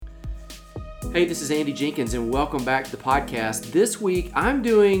Hey, this is Andy Jenkins, and welcome back to the podcast. This week, I'm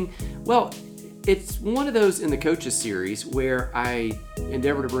doing, it's one of those in the Coaches series where I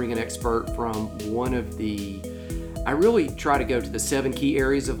endeavor to bring an expert from I really try to go to the 7 key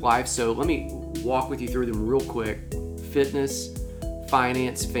areas of life. So let me walk with you through them real quick. Fitness,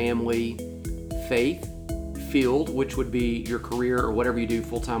 finance, family, faith, field, which would be your career or whatever you do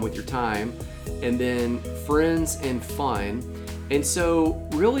full-time with your time, and then friends and fun. And so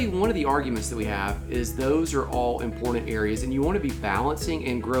really one of the arguments that we have is those are all important areas, and you want to be balancing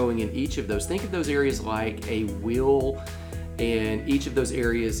and growing in each of those. Think of those areas like a wheel, and each of those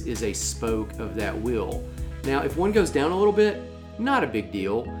areas is a spoke of that wheel. Now, if one goes down a little bit, not a big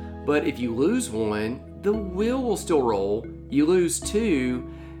deal, but if you lose one, the wheel will still roll. You lose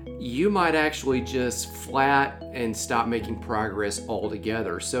 2, you might actually just flat and stop making progress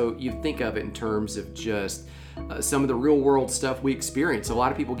altogether. So you think of it in terms of just some of the real world stuff we experience. A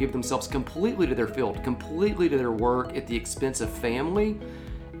lot of people give themselves completely to their field, completely to their work at the expense of family,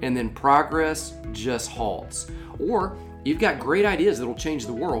 and then progress just halts. Or you've got great ideas that'll change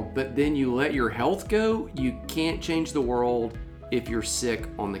the world, but then you let your health go. You can't change the world if you're sick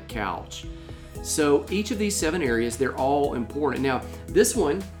on the couch. So each of these 7 areas, they're all important. Now, this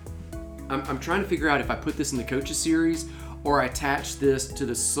one, I'm trying to figure out if I put this in the Coaches series or I attach this to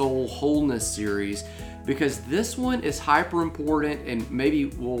the Soul Wholeness series, because this one is hyper important, and maybe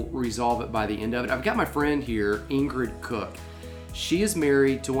we'll resolve it by the end of it. I've got my friend here, Ingrid Cook. She is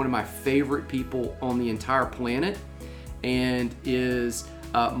married to one of my favorite people on the entire planet and is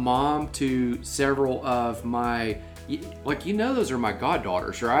mom to several of my, those are my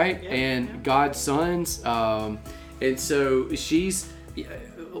goddaughters, right? Yeah, and godsons. And so she's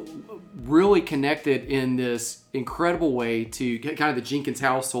really connected in this incredible way to kind of the Jenkins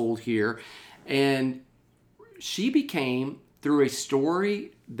household here. And she became, through a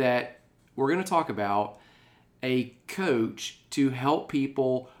story that we're going to talk about, a coach to help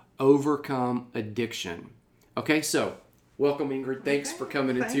people overcome addiction. Okay, so welcome, Ingrid. Thanks for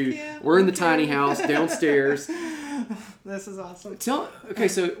coming into. We're in the tiny house downstairs. This is awesome. So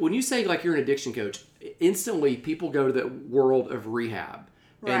when you say like you're an addiction coach, instantly people go to the world of rehab.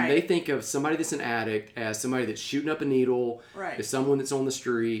 Right. And they think of somebody that's an addict as somebody that's shooting up a needle, right, as someone that's on the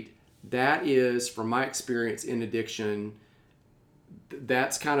street. That is, from my experience in addiction,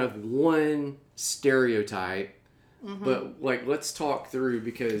 that's kind of one stereotype. Mm-hmm. But let's talk through,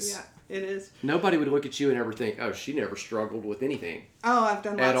 because it is. Nobody would look at you and ever think, oh, she never struggled with anything. Oh, I've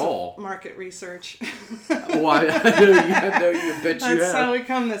done lots of market research. Well, I know you bet you have. That's how we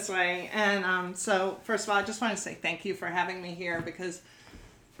come this way. And so, first of all, I just want to say thank you for having me here, because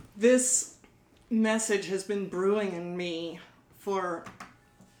this message has been brewing in me for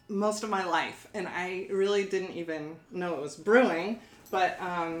most of my life, and I really didn't even know it was brewing. But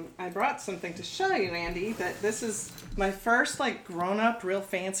I brought something to show you, Andy, that this is my first grown-up, real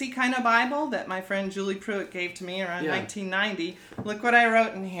fancy kind of Bible that my friend Julie Pruitt gave to me around 1990. Look what I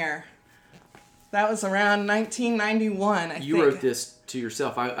wrote in here. That was around 1991, I think. You wrote this to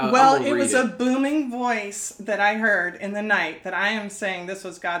yourself. It was a booming voice that I heard in the night that I am saying this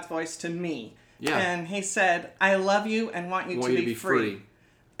was God's voice to me. Yeah. And he said, I love you and want you to be free.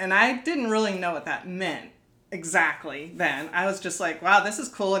 And I didn't really know what that meant exactly then. I was just like, wow, this is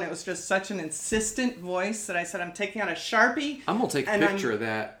cool. And it was just such an insistent voice that I said, I'm taking out a Sharpie. I'm going to take a picture of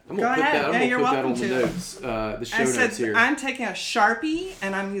that. I'm going to put that on the notes, the show notes here. I'm taking a Sharpie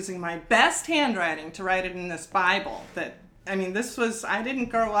and I'm using my best handwriting to write it in this Bible. I didn't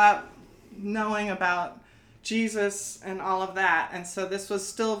grow up knowing about Jesus and all of that. And so this was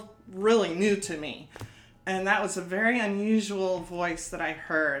still really new to me. And that was a very unusual voice that I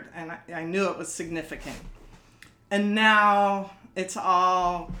heard, and I knew it was significant. And now it's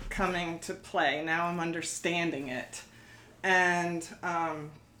all coming to play. Now I'm understanding it. And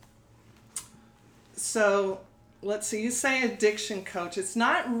so let's see, you say addiction coach. It's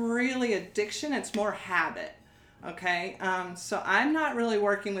not really addiction, it's more habit. Okay? So I'm not really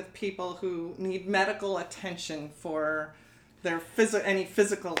working with people who need medical attention for their any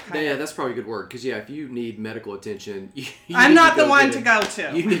physical kind of... Yeah, that's probably a good word. Because, if you need medical attention... I'm not the one to go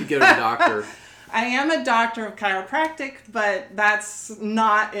to. You need to go to the doctor. I am a doctor of chiropractic, but that's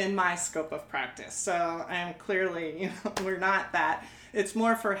not in my scope of practice. So I am clearly, we're not that. It's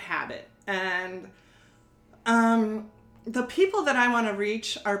more for habit. And the people that I want to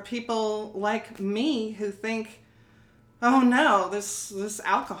reach are people like me who think, oh no, this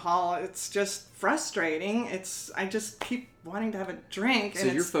alcohol, it's just frustrating. I just keep wanting to have a drink,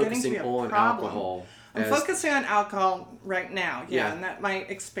 and it's getting to be a problem. Alcohol. I'm focusing on alcohol right now, and that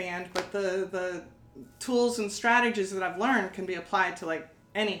might expand, but the tools and strategies that I've learned can be applied to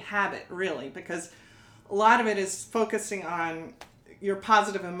any habit, really, because a lot of it is focusing on your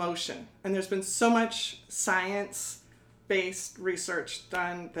positive emotion. And there's been so much science-based research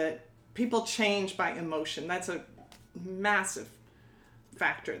done that people change by emotion. That's a massive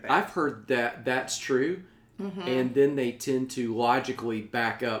factor there. I've heard that that's true, and then they tend to logically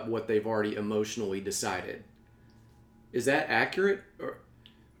back up what they've already emotionally decided. Is that accurate? Or,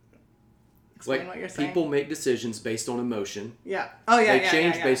 Explain what you're saying. People make decisions based on emotion. Yeah. Oh, yeah. They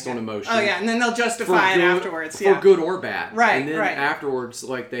change based on emotion. Oh, yeah. And then they'll justify it afterwards. For good or bad. Right. And then right. afterwards,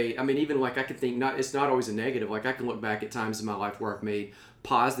 even I can think, it's not always a negative. Like, I can look back at times in my life where I've made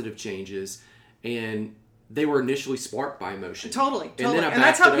positive changes, and they were initially sparked by emotion. Totally. And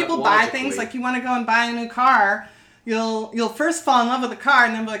that's how people buy things. Like, you want to go and buy a new car. You'll first fall in love with the car,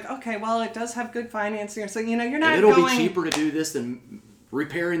 and then be like, okay, well, it does have good financing. So, you're not and it'll be cheaper to do this than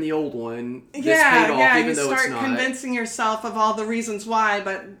repairing the old one. Even though it's not. You start convincing yourself of all the reasons why,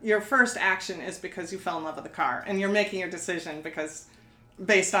 but your first action is because you fell in love with the car, and you're making your decision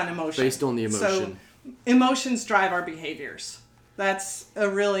based on emotion. Based on the emotion. So emotions drive our behaviors. That's a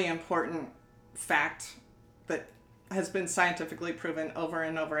really important fact that has been scientifically proven over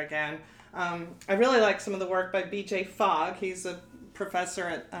and over again. I really like some of the work by B.J. Fogg. He's a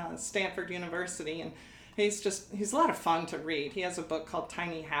professor at Stanford University, and he's a lot of fun to read. He has a book called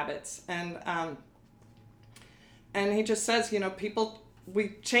Tiny Habits, and he just says, we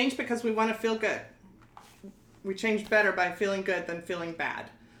change because we want to feel good. We change better by feeling good than feeling bad.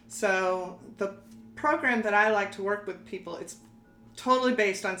 So the program that I like to work with people, it's totally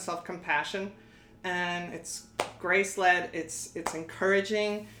based on self-compassion, and it's grace-led, it's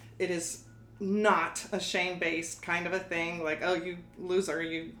encouraging. It is not a shame-based kind of a thing, like, oh, you loser,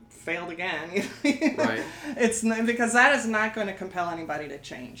 you failed again. Right. It's because that is not going to compel anybody to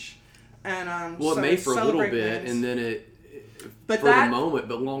change. And it may for a little bit, and then the moment,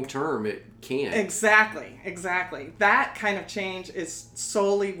 but long term it can't. Exactly. That kind of change is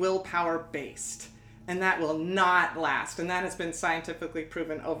solely willpower based, and that will not last. And that has been scientifically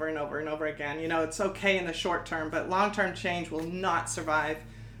proven over and over and over again. It's okay in the short term, but long term change will not survive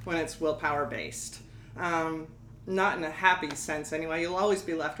when it's willpower based. Not in a happy sense anyway. You'll always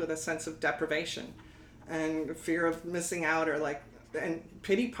be left with a sense of deprivation and fear of missing out, and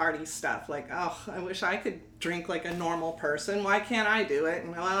pity party stuff, like, oh, I wish I could drink like a normal person. Why can't I do it?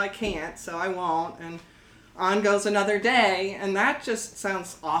 And, well, I can't, so I won't. And on goes another day, and that just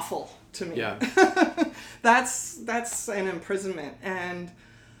sounds awful to me. Yeah. That's an imprisonment. And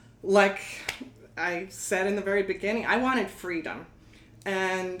like I said in the very beginning, I wanted freedom.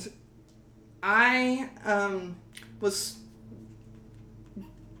 And I was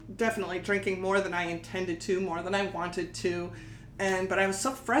definitely drinking more than I intended to, more than I wanted to. But I was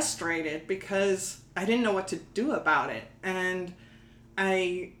so frustrated because I didn't know what to do about it. And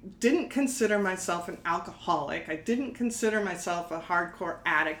I didn't consider myself an alcoholic. I didn't consider myself a hardcore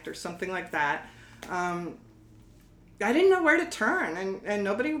addict or something like that. I didn't know where to turn, and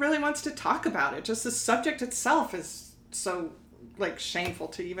nobody really wants to talk about it. Just the subject itself is so shameful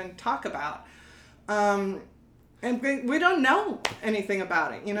to even talk about. And we don't know anything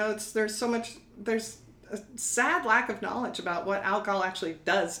about it. There's a sad lack of knowledge about what alcohol actually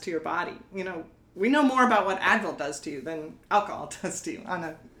does to your body. We know more about what Advil does to you than alcohol does to you on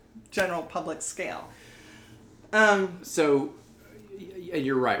a general public scale. So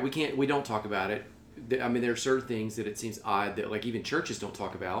you're right. We don't talk about it. I mean, there are certain things that it seems odd that even churches don't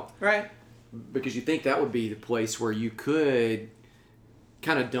talk about. Right. Because you think that would be the place where you could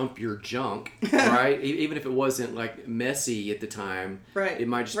kind of dump your junk, right? Even if it wasn't messy at the time, right? It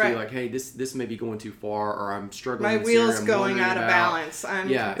might just be like, hey, this may be going too far, or I'm struggling. My wheel's going out of balance.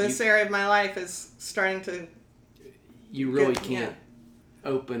 This area of my life is starting to. You really can't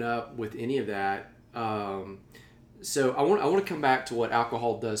open up with any of that. So I want to come back to what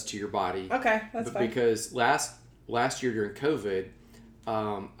alcohol does to your body. Okay, that's fine. Because last year during COVID,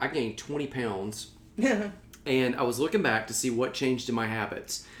 I gained 20 pounds. And I was looking back to see what changed in my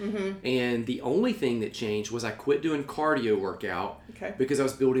habits. Mm-hmm. And the only thing that changed was I quit doing cardio workout because I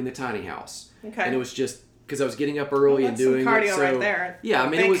was building the tiny house. Okay. And it was just because I was getting up early and doing some cardio it. So, right there. Yeah, I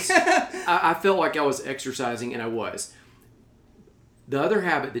mean, it was. I felt like I was exercising, and I was. The other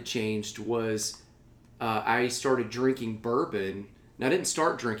habit that changed was I started drinking bourbon. Now, I didn't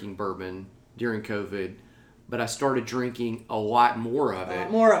start drinking bourbon during COVID, but I started drinking a lot more of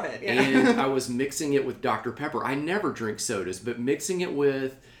it. Yeah. And I was mixing it with Dr. Pepper. I never drink sodas, but mixing it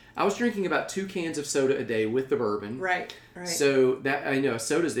with... I was drinking about 2 cans of soda a day with the bourbon. Right. So that I know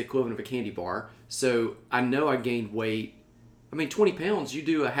soda is the equivalent of a candy bar. So I know I gained weight. I mean, 20 pounds, you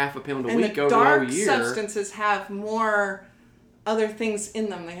do a half a pound a week over a year. And the dark substances have more other things in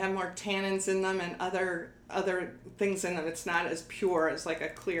them. They have more tannins in them and other things in them. It's not as pure as like a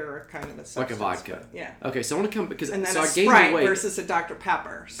clear kind of a substance. Like a vodka. Yeah. Okay, so I want to come because And then so a I gained Sprite weight versus a Dr.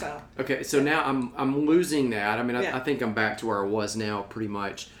 Pepper. So. Okay, so now I'm losing that. I mean, Yeah. I think I'm back to where I was now, pretty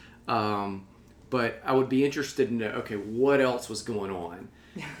much. But I would be interested in know, okay, what else was going on,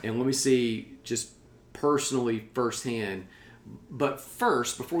 and let me see just personally firsthand. But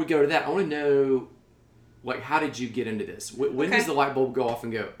first, before we go to that, I want to know, like, how did you get into this? When does the light bulb go off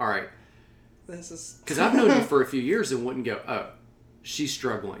and go, all right? This is because I've known you for a few years and wouldn't go, oh, she's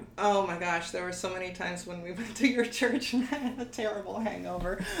struggling. Oh my gosh, there were so many times when we went to your church and I had a terrible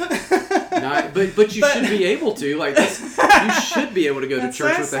hangover. But you should be able to. Like, you should be able to go to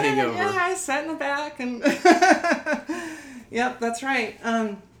church with a hangover. Yeah, I sat in the back and... Yep, that's right.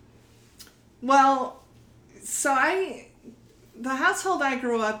 Well, so the household I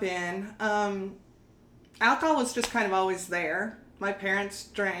grew up in, alcohol was just kind of always there. My parents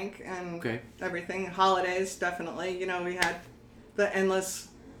drank and everything. Holidays, definitely. You know, we had the endless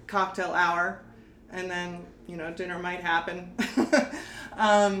cocktail hour, and then, you know, dinner might happen.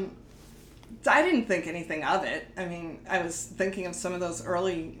 I didn't think anything of it. I mean, I was thinking of some of those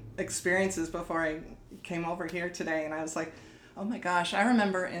early experiences before I came over here today, and I was like, oh my gosh, I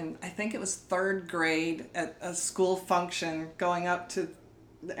remember I think it was 3rd grade at a school function going up to,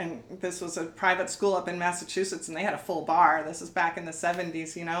 and this was a private school up in Massachusetts, and they had a full bar. This is back in the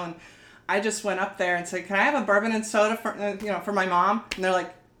 70s, you know, and I just went up there and said, can I have a bourbon and soda for my mom? And they're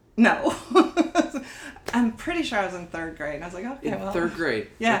like, no. I'm pretty sure I was in 3rd grade. And I was like, okay, well. 3rd grade.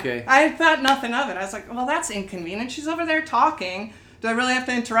 Yeah. Okay. I thought nothing of it. I was like, well, that's inconvenient. She's over there talking. Do I really have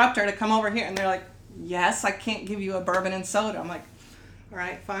to interrupt her to come over here? And they're like, yes, I can't give you a bourbon and soda. I'm like, all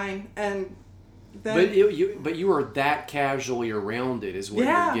right, fine. And then, but you were that casually around it is what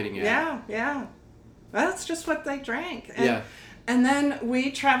you're getting at. Yeah. That's just what they drank. And, and then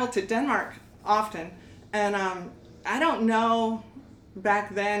we traveled to Denmark often. And I don't know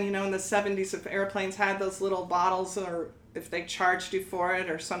back then, you know, in the 70s, if airplanes had those little bottles or if they charged you for it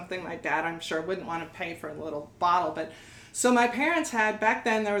or something. My dad, I'm sure, wouldn't want to pay for a little bottle. But so my parents had, back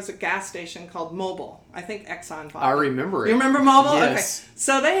then there was a gas station called Mobil. I think Exxon bought it. I remember it. You remember Mobil? Yes. Okay.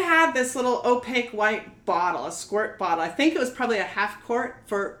 So they had this little opaque white bottle, a squirt bottle. I think it was probably a half quart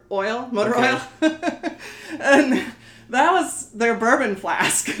for oil, motor oil. And that was their bourbon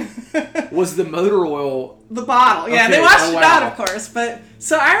flask. Was the motor oil... The bottle. Yeah, okay. They washed it out, of course. But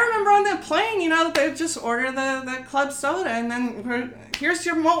so I remember on the plane, you know, they would just order the club soda and then here's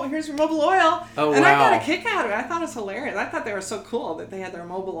your Mobil oil. Oh, and wow. I got a kick out of it. I thought it was hilarious. I thought they were so cool that they had their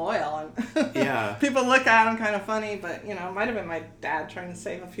Mobil oil. And yeah. People look at them kind of funny, but, you know, it might have been my dad trying to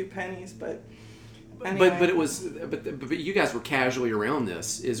save a few pennies, but... Anyway. But it was but you guys were casually around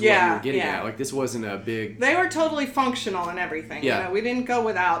this is what you were getting at. Like, this wasn't a big... They were totally functional and everything. Yeah. You know, we didn't go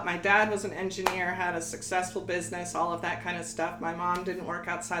without. My dad was an engineer, had a successful business, all of that kind of stuff. My mom didn't work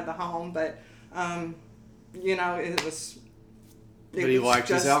outside the home, but you know, it was... But he liked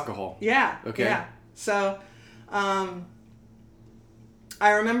his alcohol. Yeah. Okay. Yeah. So I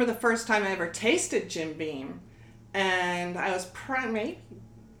remember the first time I ever tasted Jim Beam, and I was maybe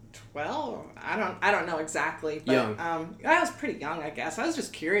 12. I don't know exactly, but young. I was pretty young, I guess. I was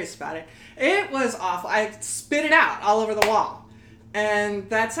just curious about it. It was awful. I spit it out all over the wall. And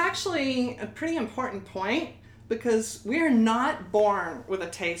that's actually a pretty important point, because we are not born with a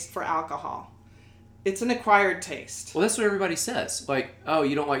taste for alcohol. It's an acquired taste. Well, that's what everybody says. Like, oh,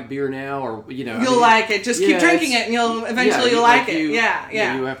 you don't like beer now, or, you know. You'll like it. Just keep drinking it, and you'll eventually like it.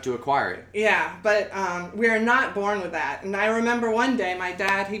 Yeah. You have to acquire it. Yeah, but we are not born with that. And I remember one day my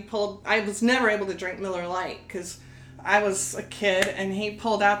dad, I was never able to drink Miller Lite because I was a kid, and he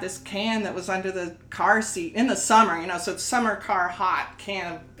pulled out this can that was under the car seat in the summer, you know, so it's summer car hot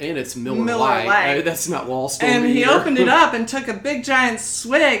can of and it's Miller Lite. That's not Wall Storm And he either. opened it up and took a big giant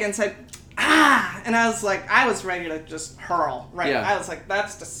swig and said, ah, and I was ready to just hurl, right? Yeah. I was like,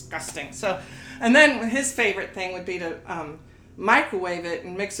 that's disgusting. So, and then his favorite thing would be to microwave it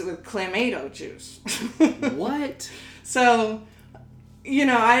and mix it with Clamato juice. What? So, you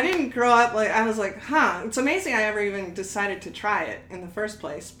know, I didn't grow up like, I was like, it's amazing I ever even decided to try it in the first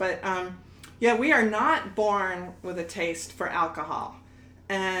place. But, yeah, we are not born with a taste for alcohol.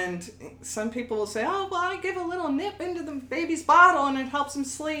 And some people will say, oh, well, I give a little nip into the baby's bottle and it helps him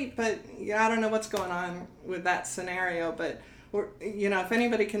sleep. But I don't know what's going on with that scenario. But, you know, if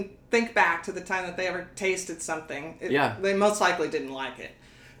anybody can think back to the time that they ever tasted something, they most likely didn't like it.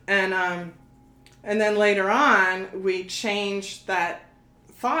 And then later on, we changed that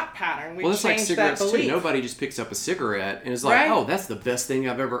thought pattern. We well, it's like changed that cigarettes belief. too. Nobody just picks up a cigarette and is like, Right. "Oh, that's the best thing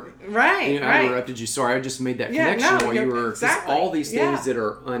I've ever." Right. I interrupted you. Sorry, I just made that Yeah, connection no, while you you're- were. 'Cause exactly. all these things Yeah. that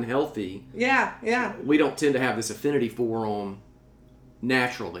are unhealthy, Yeah. Yeah. we don't tend to have this affinity for them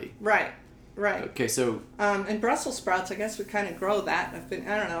naturally. Right. Right. Okay, so And Brussels sprouts, I guess we kind of grow that. I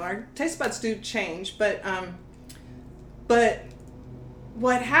don't know. Our taste buds do change, but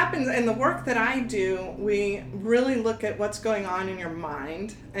what happens in the work that I do, we really look at what's going on in your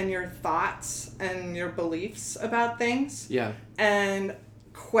mind and your thoughts and your beliefs about things. yeah, And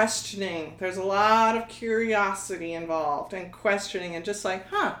questioning. There's a lot of curiosity involved and questioning and just like,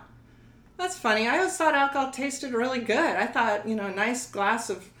 that's funny. I always thought alcohol tasted really good. I thought, a nice glass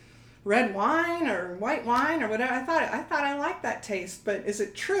of red wine or white wine or whatever. I thought I liked that taste, but is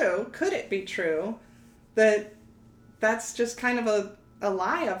it true? Could it be true that that's just kind of a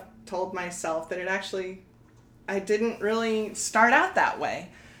lie I've told myself, that I didn't really start out that way.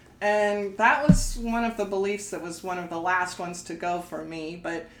 And that was one of the beliefs that was one of the last ones to go for me.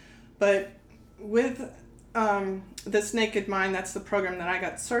 But with this Naked Mind, that's the program that I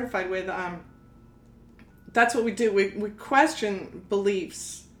got certified with, that's what we do. We question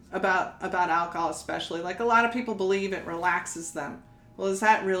beliefs about alcohol, especially. Like, a lot of people believe it relaxes them. Well, is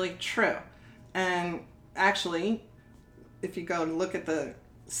that really true? And actually, if you go to look at the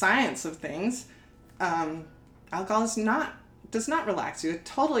science of things, alcohol does not relax you. It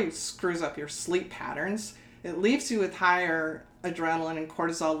totally screws up your sleep patterns. It leaves you with higher adrenaline and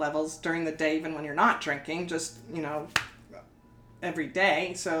cortisol levels during the day, even when you're not drinking, just, every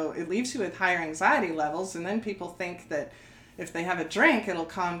day. So it leaves you with higher anxiety levels, and then people think that if they have a drink, it'll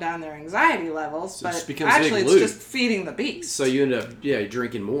calm down their anxiety levels. So it but just becomes a big actually, it's loop. just feeding the beast. so you end up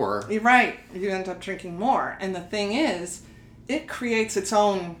drinking more. You're right. You end up drinking more. And the thing is, it creates its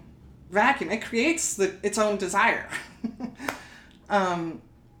own vacuum. It creates its own desire.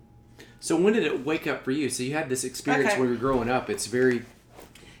 So when did it wake up for you? So you had this experience Okay. when you were growing up. It's very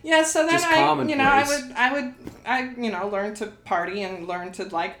Yeah, so then Just I commonplace. learned to party and learn to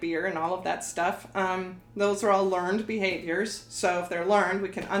like beer and all of that stuff. Those are all learned behaviors. So if they're learned, we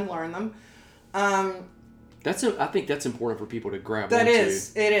can unlearn them. I think that's important for people to grab That onto.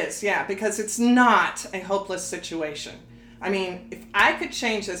 is, it is, yeah, because it's not a hopeless situation. I mean, if I could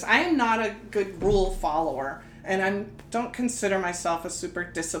change this, I am not a good rule follower, and I don't consider myself a super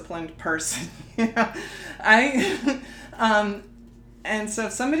disciplined person. And so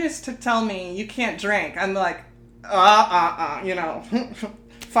if somebody is to tell me you can't drink, I'm like,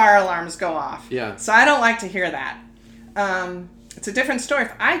 fire alarms go off. Yeah. So I don't like to hear that. It's a different story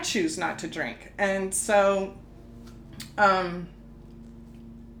if I choose not to drink. And so,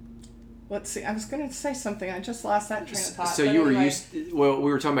 let's see, I was going to say something. I just lost that train of thought. So but you were anyway.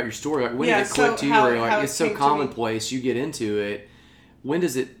 we were talking about your story. Like, when did it so click to you? how- Where you're how like, it it's so came to me. commonplace. You get into it. When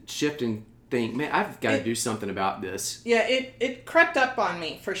does it shift and think, man, I've got to do something about this? Yeah, it crept up on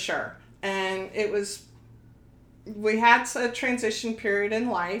me for sure. And we had a transition period in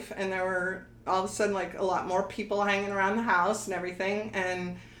life, and there were all of a sudden like a lot more people hanging around the house and everything.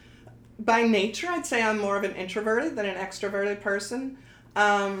 And by nature, I'd say I'm more of an introverted than an extroverted person.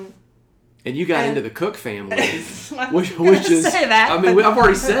 And you got into the Cook family, which gonna is, say that, I mean, but- I've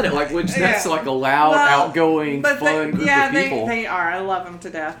already said it, that's Yeah. like a loud, Well, outgoing, but fun group yeah, of people. they are. I love them to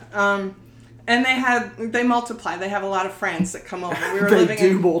death. And they multiply. They have a lot of friends that come over. We were They living do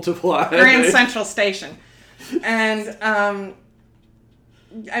in multiply. Grand Central Station. And,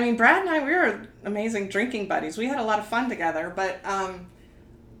 Brad and I, we were amazing drinking buddies. We had a lot of fun together, but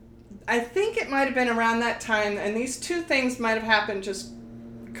I think it might have been around that time, and these two things might have happened just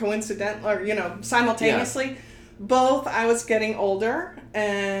coincidental or, simultaneously. Yeah. Both, I was getting older,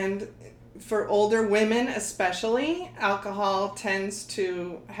 and for older women especially, alcohol tends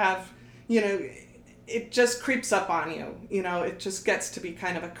to have, it just creeps up on you. It just gets to be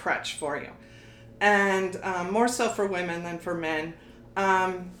kind of a crutch for you. And more so for women than for men.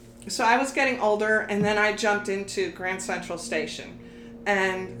 So I was getting older, and then I jumped into Grand Central Station.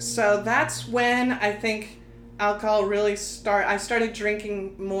 And so that's when I think alcohol really I started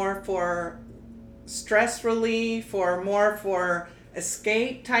drinking more for stress relief or more for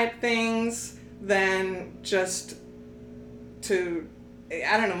escape type things than just to,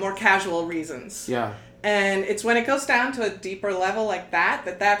 more casual reasons. Yeah. And it's when it goes down to a deeper level like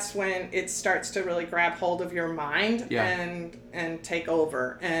that's when it starts to really grab hold of your mind and take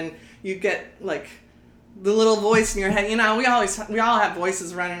over. And you get like the little voice in your head. We all have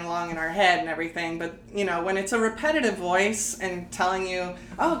voices running along in our head and everything. But, when it's a repetitive voice and telling you,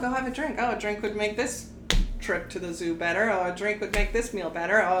 oh, go have a drink. Oh, a drink would make this trip to the zoo better. Oh, a drink would make this meal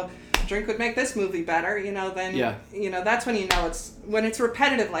better. Oh, a drink would make this movie better, then, Yeah. That's when when it's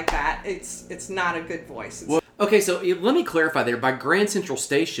repetitive like that, it's not a good voice. Well, okay, so let me clarify there. By Grand Central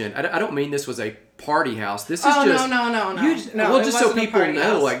Station, I don't mean this was a party house. This is just... No. Well, just so people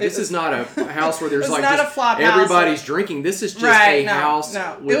know, like, this is not a house where there's like not just a flop house everybody's drinking. This is just a house.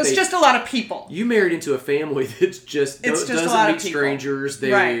 No, it was just a lot of people. You married into a family that's just doesn't meet strangers.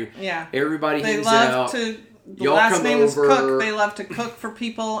 Everybody hangs out. The Y'all last come name is over. Cook. They love to cook for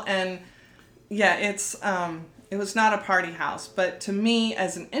people, and it was not a party house. But to me,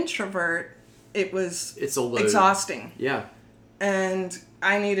 as an introvert, it's a load. Exhausting. Yeah. And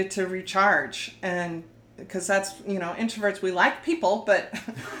I needed to recharge, and because that's introverts, we like people, but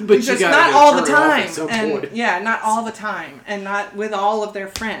just not all the time, and not all the time, and not with all of their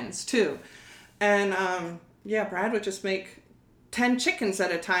friends too. And Brad would just make 10 chickens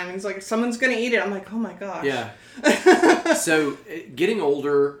at a time. He's like, someone's gonna eat it. I'm like, oh my gosh. Yeah. So getting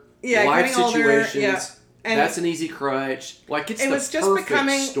older, life situations. And that's an easy crutch. Like it was the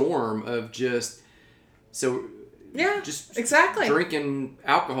perfect storm of just exactly drinking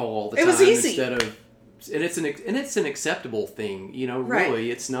alcohol all the time. It was easy instead of, and it's an acceptable thing.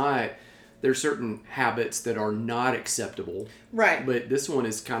 Really, it's not. There's certain habits that are not acceptable. Right. But this one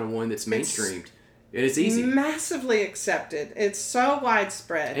is kind of one that's mainstreamed. It is easy. Massively accepted. It's so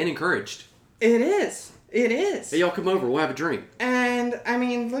widespread and encouraged. It is. Hey, y'all come over. We'll have a drink. And, I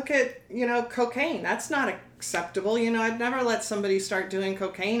mean, look at, cocaine. That's not acceptable. I'd never let somebody start doing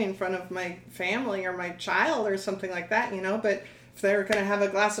cocaine in front of my family or my child or something like that, But if they're going to have a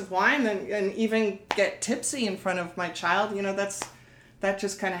glass of wine and even get tipsy in front of my child, that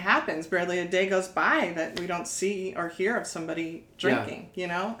just kind of happens. Barely a day goes by that we don't see or hear of somebody drinking,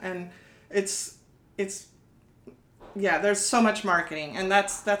 And it's there's so much marketing, and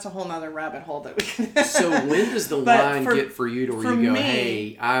that's a whole nother rabbit hole that we can... So when does the line get for you to where you go,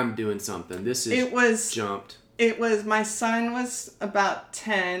 hey, I'm doing something. Jumped. My son was about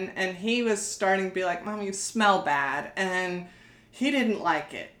 10, and he was starting to be like, Mom, you smell bad, and he didn't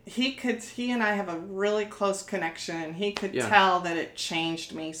like it. He and I have a really close connection, and he could tell that it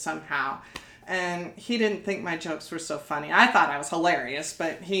changed me somehow. And he didn't think my jokes were so funny. I thought I was hilarious,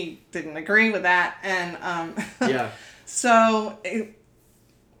 but he didn't agree with that. And so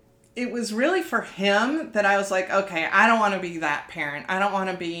it was really for him that I was like, okay, I don't want to be that parent. I want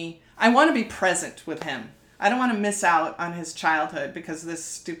to be present with him. I don't want to miss out on his childhood because of this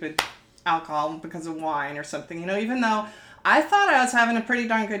stupid alcohol, because of wine or something, even though I thought I was having a pretty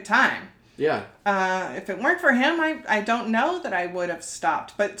darn good time. Yeah. If it weren't for him, I don't know that I would have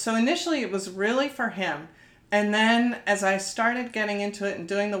stopped. But so initially it was really for him. And then as I started getting into it and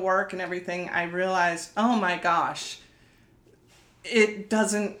doing the work and everything, I realized, oh my gosh, it's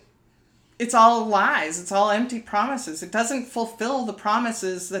all lies. It's all empty promises. It doesn't fulfill the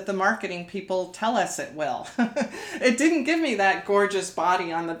promises that the marketing people tell us it will. It didn't give me that gorgeous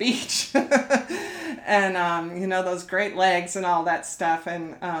body on the beach and, those great legs and all that stuff.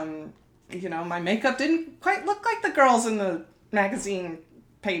 And, my makeup didn't quite look like the girls in the magazine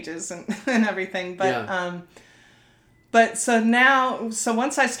pages and everything. But so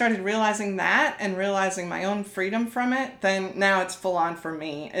once I started realizing that and realizing my own freedom from it, then now it's full on for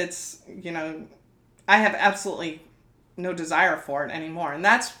me. It's, I have absolutely no desire for it anymore. And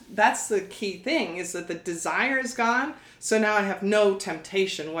that's the key thing, is that the desire is gone. So now I have no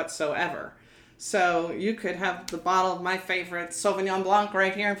temptation whatsoever. So you could have the bottle of my favorite Sauvignon Blanc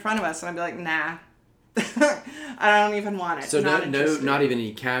right here in front of us, and I'd be like, nah. I don't even want it. So not even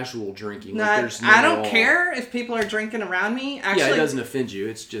any casual drinking. I don't care if people are drinking around me. Actually, it doesn't offend you.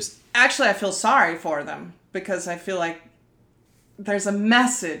 It's just... Actually, I feel sorry for them because I feel like there's a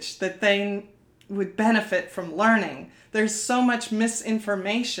message that they would benefit from learning. There's so much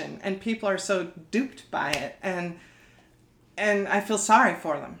misinformation, and people are so duped by it, and I feel sorry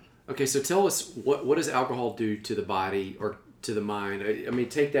for them. Okay, so tell us, what does alcohol do to the body or to the mind? I mean,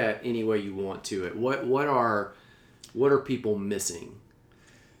 take that any way you want to it. What are people missing?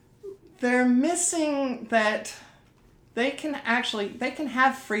 They're missing that they can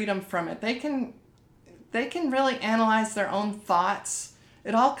have freedom from it. They can really analyze their own thoughts.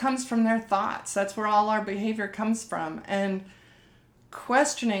 It all comes from their thoughts. That's where all our behavior comes from. And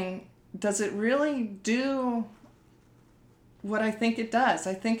questioning, does it really do what I think it does?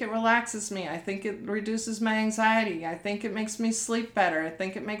 I think it relaxes me. I think it reduces my anxiety. I think it makes me sleep better. I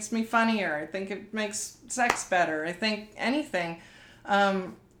think it makes me funnier. I think it makes sex better. I think anything.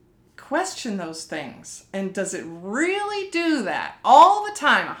 Question those things. And does it really do that all the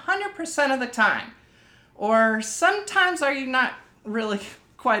time, 100% of the time? Or sometimes are you not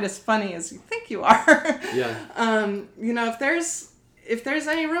if there's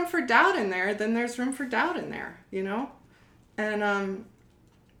any room for doubt in there, then there's room for doubt in there, you know? And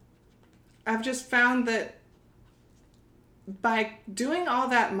I've just found that by doing all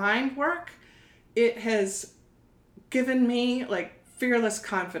that mind work, it has given me like fearless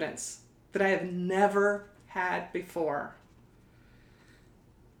confidence that I have never had before.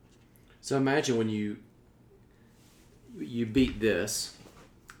 So imagine when you beat this,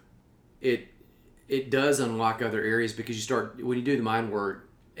 it does unlock other areas, because you start, when you do the mind work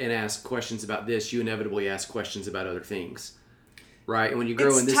and ask questions about this, you inevitably ask questions about other things, right? And when you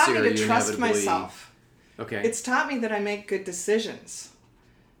grow in this area, it's taught me to trust myself. Okay. It's taught me that I make good decisions.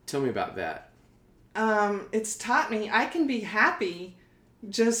 Tell me about that. It's taught me I can be happy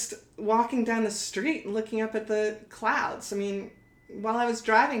just walking down the street and looking up at the clouds. I mean, while I was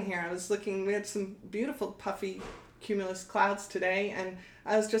driving here, I was looking, we had some beautiful puffy cumulus clouds today, and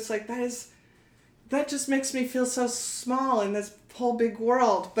I was just like, that just makes me feel so small in this whole big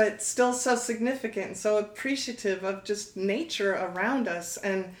world, but still so significant and so appreciative of just nature around us.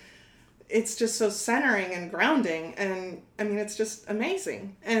 And it's just so centering and grounding. And I mean, it's just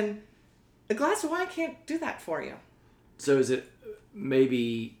amazing. And a glass of wine can't do that for you. So is it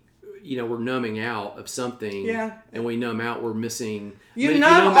maybe, we're numbing out of something, and we numb out, we're missing. You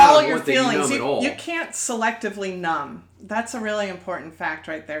numb all your feelings. You can't selectively numb. That's a really important fact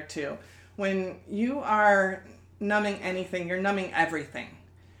right there too. When you are numbing anything, you're numbing everything.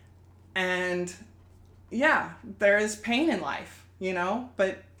 And yeah, there is pain in life,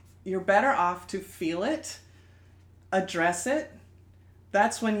 but you're better off to feel it, address it.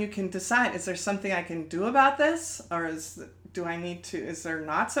 That's when you can decide, is there something I can do about this? Or is there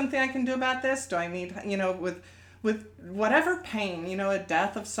not something I can do about this? Do I need, with whatever pain, a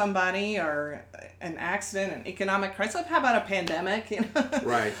death of somebody or an accident, an economic crisis, how about a pandemic?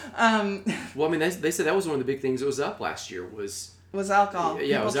 Right. Well, I mean, they said that was one of the big things that was up last year was alcohol.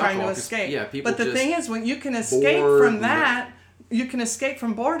 Yeah, people trying to escape. Yeah, people. But the thing is, when you can escape from that, you can escape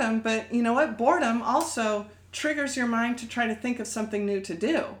from boredom. But you know what? Boredom also triggers your mind to try to think of something new to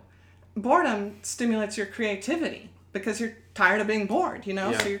do. Boredom stimulates your creativity because you're tired of being bored.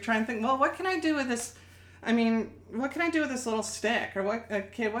 Yeah. So you're trying to think, well, what can I do with this? I mean, what can I do with this little stick? Or what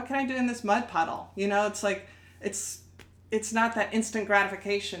can I do in this mud puddle? It's like, it's not that instant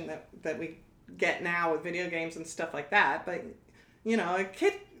gratification that we get now with video games and stuff like that. But, a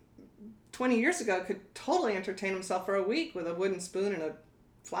kid 20 years ago could totally entertain himself for a week with a wooden spoon and a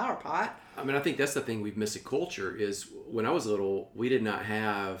flower pot. I mean, I think that's the thing we've missed in culture is when I was little, we did not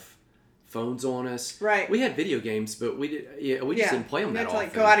have phones on us. Right. We had video games, but we just didn't play them that often. You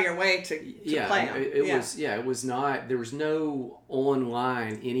had to go out of your way to play them. It was not, there was no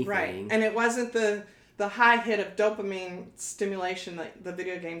online anything. Right. And it wasn't the high hit of dopamine stimulation that the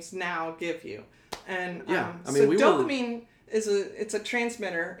video games now give you. And dopamine it's a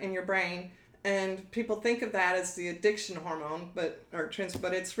transmitter in your brain, and people think of that as the addiction hormone, but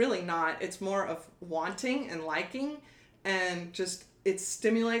it's really not. It's more of wanting and liking, and just it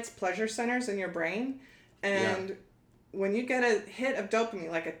stimulates pleasure centers in your brain. And when you get a hit of dopamine,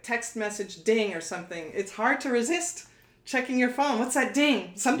 like a text message ding or something, it's hard to resist checking your phone. What's that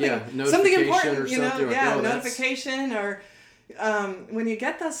ding? Something important, or something. Notification or when you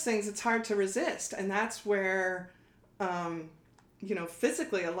get those things, it's hard to resist. And that's where,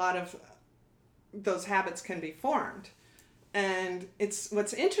 physically a lot of those habits can be formed. And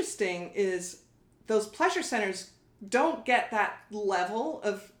what's interesting is those pleasure centers don't get that level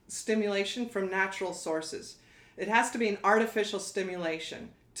of stimulation from natural sources. It has to be an artificial stimulation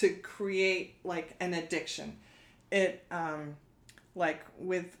to create like an addiction. It, like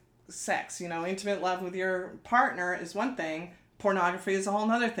with sex, intimate love with your partner is one thing. Pornography is a whole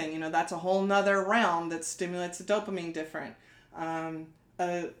nother thing. That's a whole nother realm that stimulates the dopamine different.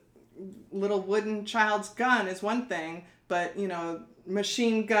 A little wooden child's gun is one thing, but,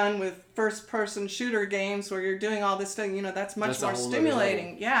 machine gun with first-person shooter games where you're doing all this stuff, that's much more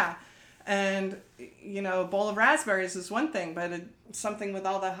stimulating. Yeah. And, a bowl of raspberries is one thing, but something with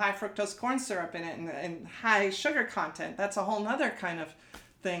all the high fructose corn syrup in it and high sugar content, that's a whole nother kind of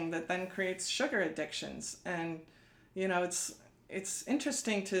thing that then creates sugar addictions. And, it's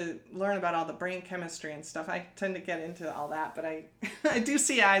interesting to learn about all the brain chemistry and stuff. I tend to get into all that, but I do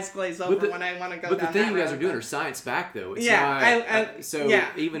see eyes glaze over when I want to go down that road. But the thing you guys are doing are science backed, though. It's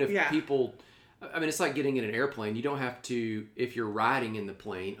even if people... I mean, it's like getting in an airplane. You don't have to, if you're riding in the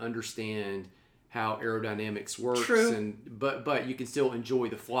plane, understand how aerodynamics works. True. But you can still enjoy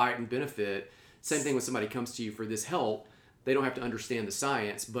the flight and benefit. Same thing when somebody comes to you for this help. They don't have to understand the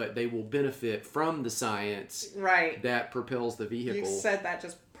science, but they will benefit from the science that propels the vehicle. You said that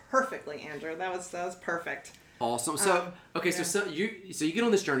just perfectly, Andrew. That was perfect. Awesome. So okay, yeah. so you get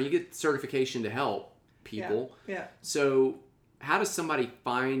on this journey, you get certification to help people. Yeah. So how does somebody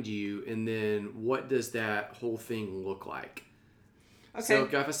find you, and then what does that whole thing look like? Okay. So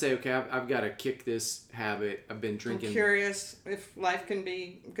if I say, okay, I've got to kick this habit. I've been drinking. I'm curious if life can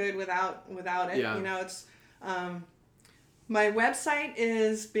be good without it. Yeah. You know, it's my website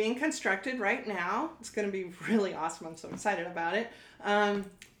is being constructed right now. It's going to be really awesome. I'm so excited about it.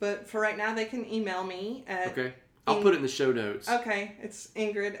 But for right now, they can email me at. Okay. I'll put it in the show notes. Okay. It's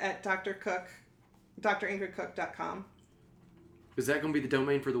Ingrid at DrIngridCook.com. Is that going to be the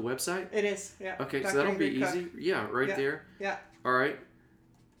domain for the website? It is, yeah. Okay, Dr. so that'll Ingrid be Cook. easy. Yeah, right there. Yeah. All right.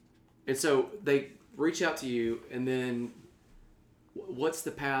 And so they reach out to you, and then what's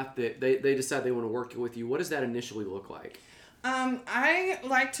the path that they decide they want to work with you? What does that initially look like? I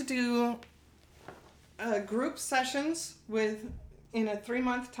like to do group sessions in a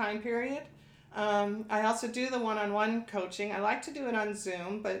 3-month time period. I also do the one-on-one coaching. I like to do it on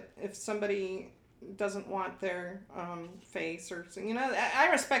Zoom, but if somebody doesn't want their face or, you know, I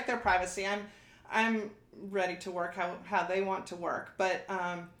respect their privacy. I'm ready to work how they want to work, but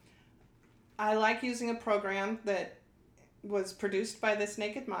I like using a program that was produced by This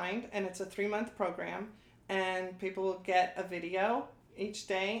Naked Mind, and it's a 3-month program, and people will get a video each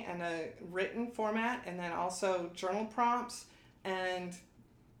day and a written format, and then also journal prompts, and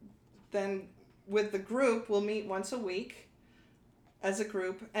then with the group, we'll meet once a week as a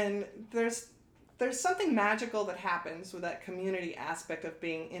group, and there's something magical that happens with that community aspect of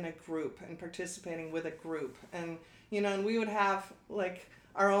being in a group and participating with a group. And, you know, and we would have like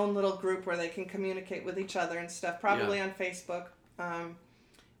our own little group where they can communicate with each other and stuff, probably on Facebook. And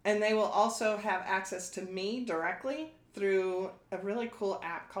they will also have access to me directly through a really cool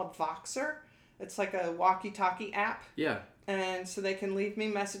app called Voxer. It's like a walkie-talkie app. Yeah. And so they can leave me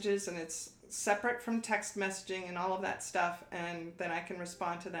messages, and it's separate from text messaging and all of that stuff, and then I can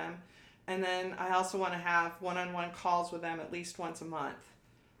respond to them. And then I also want to have one-on-one calls with them at least once a month.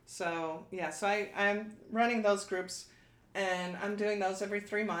 So, yeah, so I'm running those groups, and I'm doing those every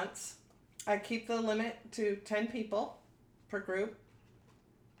 3 months. I keep the limit to 10 people per group.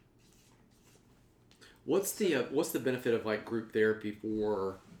 What's the benefit of like group therapy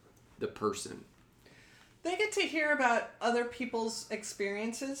for the person? They get to hear about other people's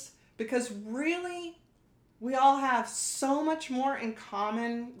experiences, because really we all have so much more in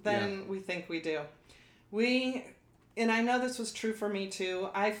common than we think we do. And I know this was true for me too.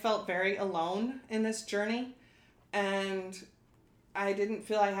 I felt very alone in this journey, and I didn't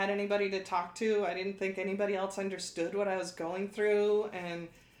feel I had anybody to talk to. I didn't think anybody else understood what I was going through, and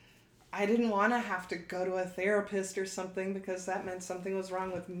I didn't want to have to go to a therapist or something, because that meant something was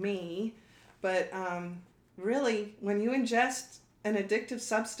wrong with me. But really, when you ingest an addictive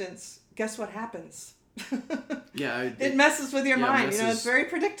substance, guess what happens? Yeah. It messes with your mind. You know, it's very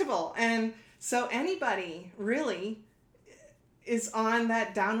predictable. And so anybody really is on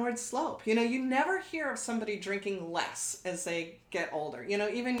that downward slope. You know, you never hear of somebody drinking less as they get older. You know,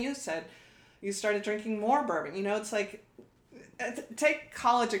 even you said you started drinking more bourbon. You know, it's like, take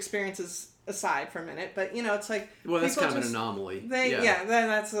college experiences aside for a minute, but you know, it's like, well, that's kind of an anomaly.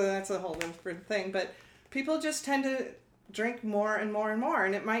 That's a whole different thing. But people just tend to drink more and more and more,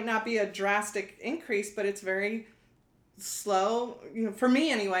 and it might not be a drastic increase, but it's very slow. You know, for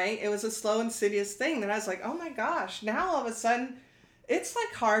me anyway, it was a slow, insidious thing that I was like, oh my gosh, now all of a sudden it's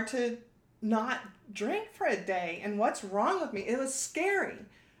like hard to not drink for a day, and what's wrong with me? It was scary.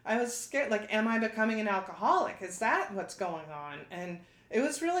 I was scared, like, am I becoming an alcoholic? Is that what's going on? And it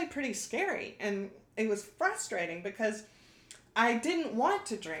was really pretty scary, and it was frustrating because I didn't want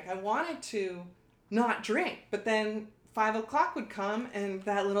to drink. I wanted to not drink, but then 5 o'clock would come and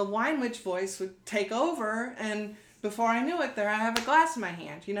that little wine witch voice would take over, and before I knew it, there I have a glass in my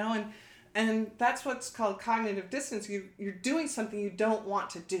hand, you know, and that's what's called cognitive dissonance. You're doing something you don't want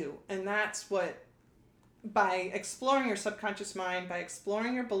to do, and that's what, by exploring your subconscious mind, by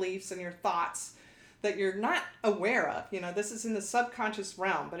exploring your beliefs and your thoughts that you're not aware of, you know, this is in the subconscious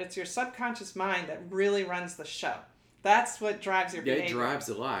realm, but it's your subconscious mind that really runs the show. That's what drives your behavior. It drives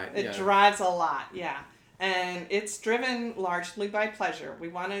a lot. It drives a lot, yeah. And it's driven largely by pleasure. We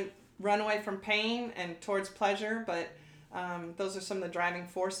want to run away from pain and towards pleasure, but those are some of the driving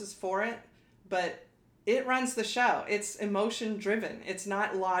forces for it. But it runs the show. It's emotion driven. It's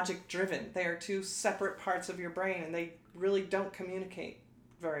not logic driven. They are two separate parts of your brain, and they really don't communicate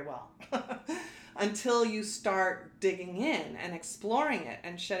very well until you start digging in and exploring it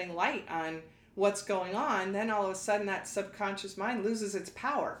and shedding light on what's going on. Then all of a sudden that subconscious mind loses its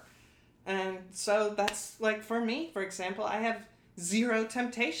power. And so that's, like, for me, for example, I have zero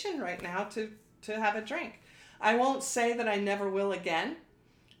temptation right now to have a drink. I won't say that I never will again,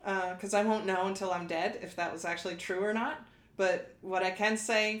 because I won't know until I'm dead if that was actually true or not. But what I can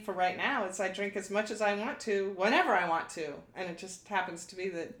say for right now is I drink as much as I want to, whenever I want to. And it just happens to be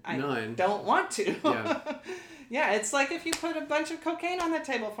that I don't want to. Yeah. Yeah, it's like if you put a bunch of cocaine on the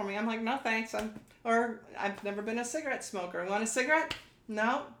table for me, I'm like, no thanks. I've never been a cigarette smoker. Want a cigarette?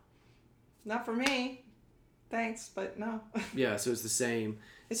 No, not for me. Thanks, but no. Yeah, so it's the same.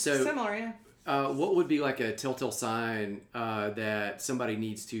 It's similar, yeah. What would be like a telltale sign that somebody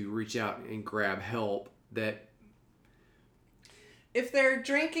needs to reach out and grab help? That if they're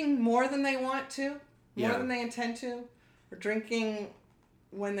drinking more than they want to, more than they intend to, or drinking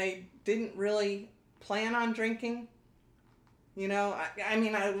when they didn't really plan on drinking. You know, I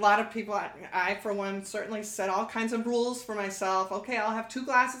mean, a lot of people, I for one, certainly set all kinds of rules for myself. Okay, I'll have 2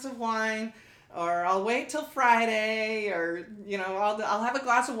 glasses of wine, or I'll wait till Friday, or, you know, I'll have a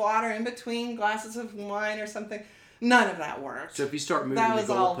glass of water in between glasses of wine or something. None of that worked. So if you start moving the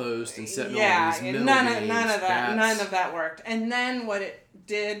goalpost and setting all these middle none of that worked. And then what it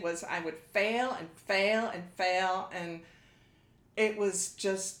did was I would fail and fail and fail, and it was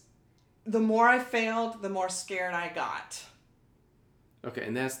just, the more I failed, the more scared I got. Okay,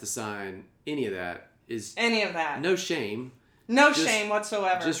 and that's the sign. Any of that. No shame. No shame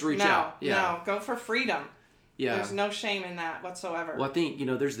whatsoever. Just reach out. Yeah. No, go for freedom. Yeah. There's no shame in that whatsoever. Well, I think, you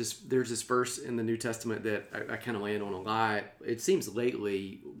know, there's this verse in the New Testament that I kind of land on a lot. It seems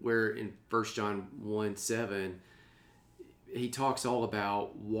lately where in 1 John 1:7, he talks all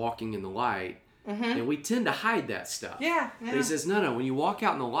about walking in the light. Mm-hmm. And we tend to hide that stuff. Yeah. But he says, no, when you walk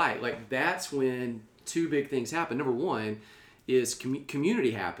out in the light, like that's when 2 big things happen. Number one is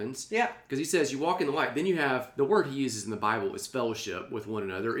community happens. Yeah. Because he says you walk in the light. Then you have, the word he uses in the Bible is fellowship with one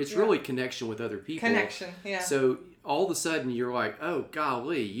another. It's really connection with other people. Connection, yeah. So all of a sudden you're like, oh,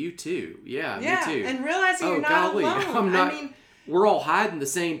 golly, you too. Yeah, me too. And realizing you're not alone. I'm not, we're all hiding the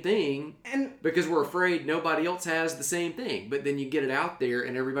same thing and because we're afraid nobody else has the same thing. But then you get it out there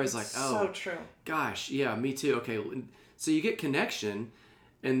and everybody's like, oh, so true. Gosh, yeah, me too. Okay, so you get connection.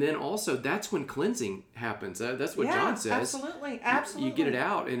 And then also, that's when cleansing happens. That's what John says. Absolutely. You get it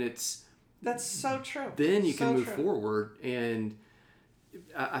out, and it's... That's so true. Then you can move forward. And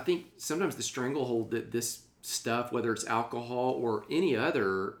I think sometimes the stranglehold that this stuff, whether it's alcohol or any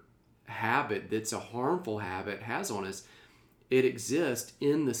other habit that's a harmful habit, has on us, it exists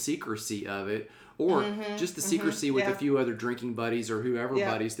in the secrecy of it, or just the secrecy with a few other drinking buddies or whoever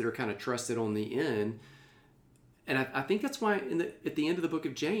buddies that are kind of trusted on the end. And I think that's why at the end of the book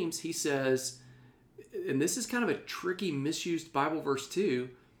of James, he says, and this is kind of a tricky, misused Bible verse too,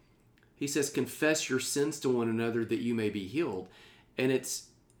 he says, confess your sins to one another that you may be healed. And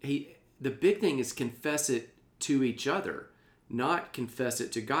the big thing is confess it to each other, not confess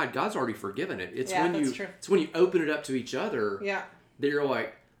it to God. God's already forgiven it. It's when you open it up to each other that you're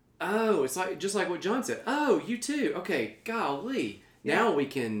like, oh, it's like just like what John said. Oh, you too. Okay, golly. Now we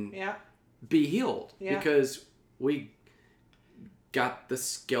can be healed because we got the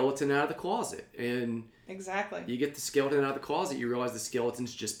skeleton out of the closet. And exactly, you get the skeleton out of the closet, you realize the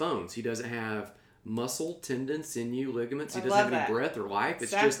skeleton's just bones. He doesn't have muscle, tendon, sinew, ligaments. He doesn't have any breath or life.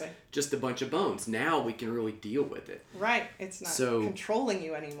 It's just a bunch of bones. Now we can really deal with it. Right. It's not controlling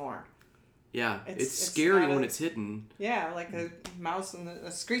you anymore. Yeah. It's scary when it's hidden. Yeah, like a mouse and a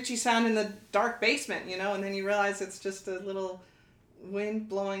screechy sound in the dark basement, you know, and then you realize it's just a little wind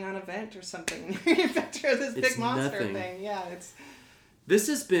blowing on a vent or something. You picture this big monster thing. Yeah, This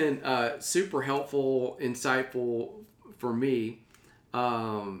has been super helpful, insightful for me.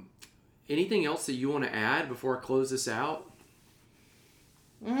 Anything else that you want to add before I close this out?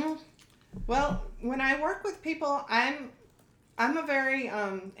 Well, when I work with people, I'm a very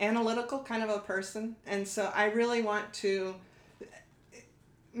analytical kind of a person, and so I really want to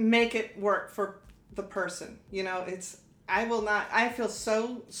make it work for the person. You know, I feel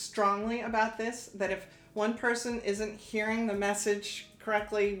so strongly about this that if one person isn't hearing the message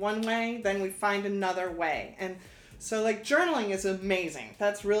correctly one way, then we find another way. And so like journaling is amazing.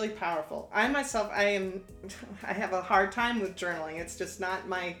 That's really powerful. I have a hard time with journaling. It's just not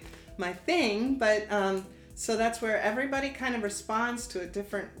my thing, but so that's where everybody kind of responds to a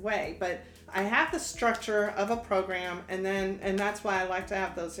different way. But I have the structure of a program, and that's why I like to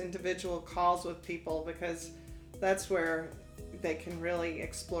have those individual calls with people, because that's where they can really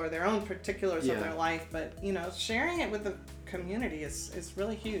explore their own particulars of their life. But, you know, sharing it with the community is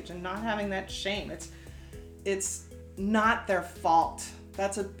really huge, and not having that shame. It's not their fault.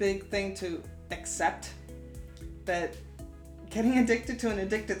 That's a big thing to accept, that getting addicted to an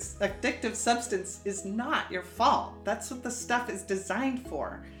addictive substance is not your fault. That's what the stuff is designed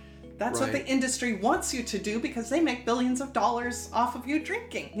for. That's what the industry wants you to do because they make billions of dollars off of you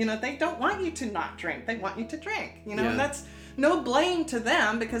drinking. They don't want you to not drink. They want you to drink, and that's no blame to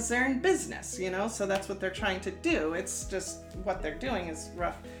them because they're in business, so that's what they're trying to do. It's just what they're doing is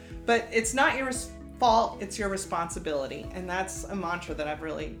rough. But it's not your fault, it's your responsibility. And that's a mantra that I've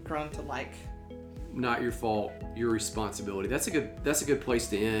really grown to like. Not your fault, your responsibility. That's a good place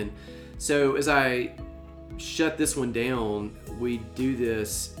to end. So as I shut this one down, we do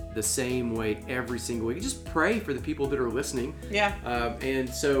this the same way every single week. Just pray for the people that are listening. Yeah. And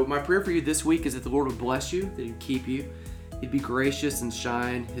so my prayer for you this week is that the Lord would bless you, that He'd keep you, He'd be gracious and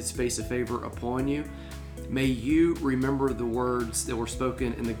shine His face of favor upon you. May you remember the words that were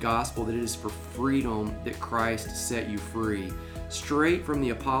spoken in the gospel, that it is for freedom that Christ set you free. Straight from the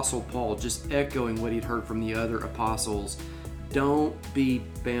Apostle Paul, just echoing what he'd heard from the other apostles. Don't be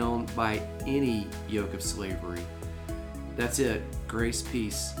bound by any yoke of slavery. That's it. Grace,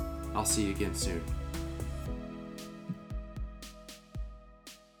 peace. I'll see you again soon.